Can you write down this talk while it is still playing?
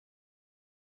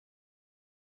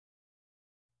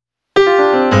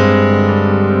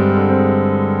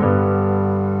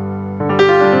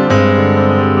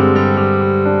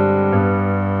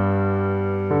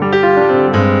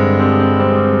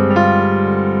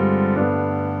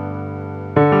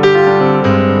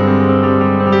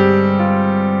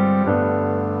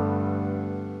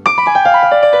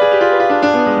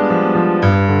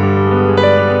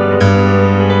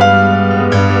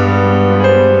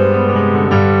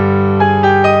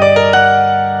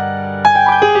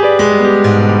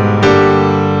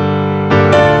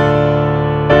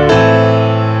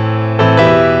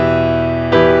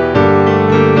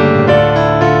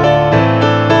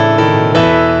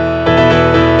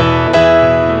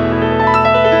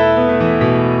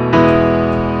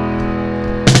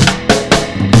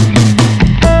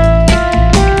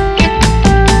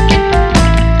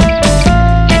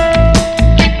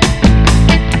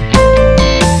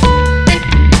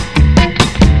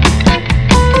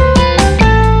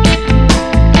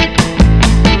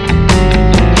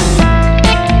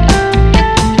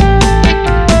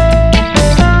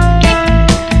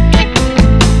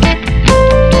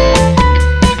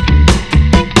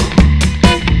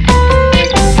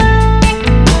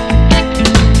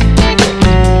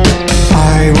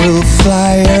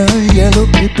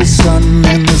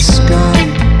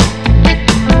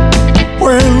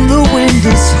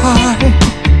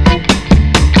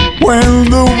when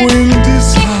the wind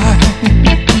is high.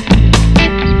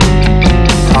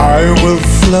 I will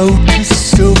float a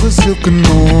silver silken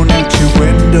moon at your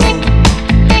window.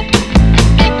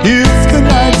 If the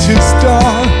night is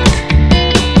dark,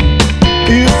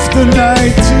 if the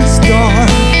night is dark,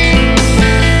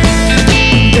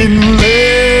 in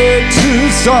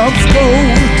letters of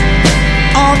gold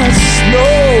on a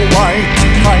snow white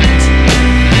kite,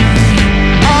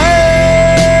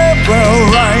 I will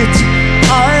write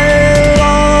I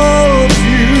love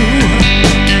you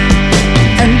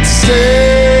and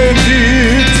send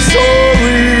it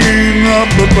soaring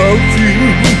up above you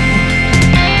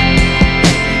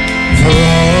for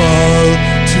all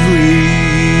to read.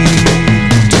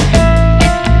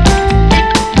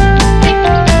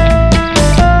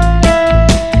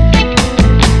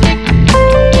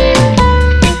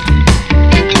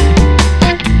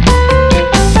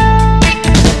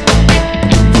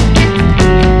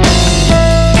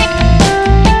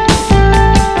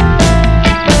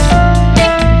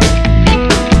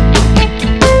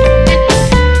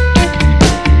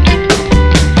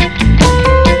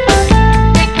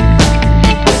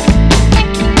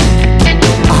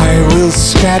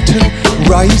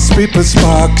 Rice paper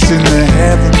sparks in the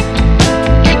heaven.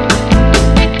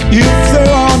 If there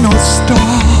are no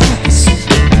stars,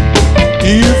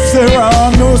 if there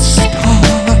are no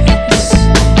stars,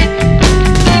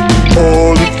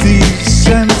 all of these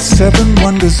and 7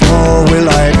 wonders more will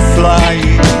I fly.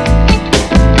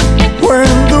 When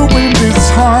the wind is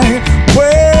high,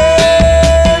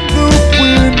 when the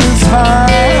wind is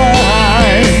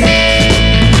high,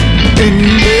 in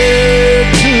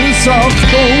letters of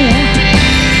gold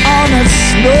on a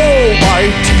snow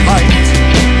white kite,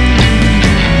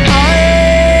 I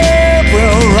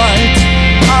will write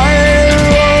I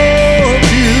love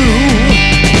you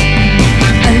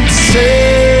and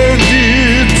send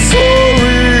it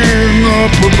soaring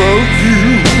up above you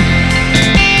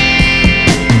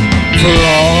for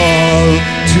all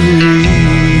to read.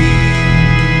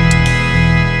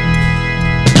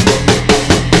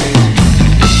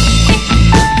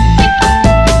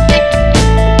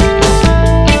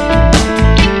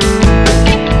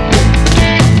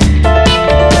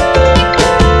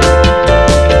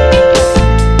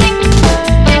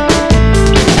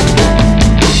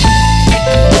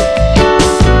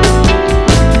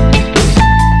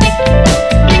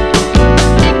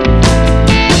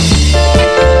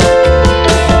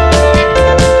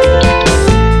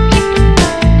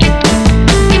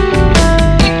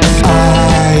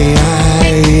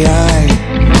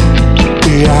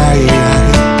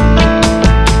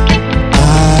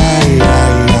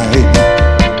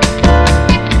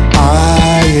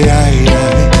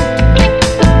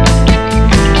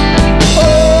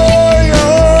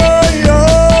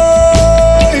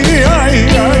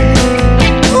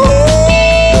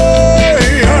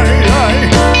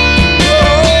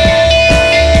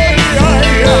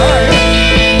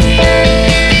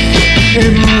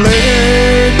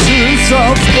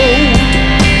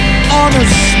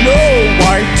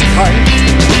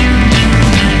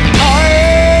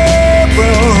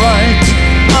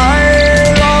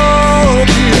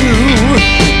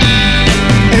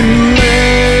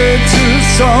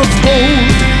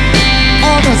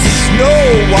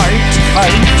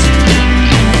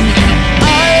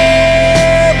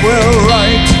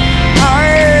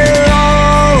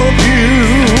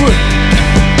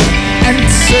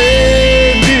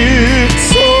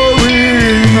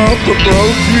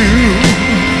 Above you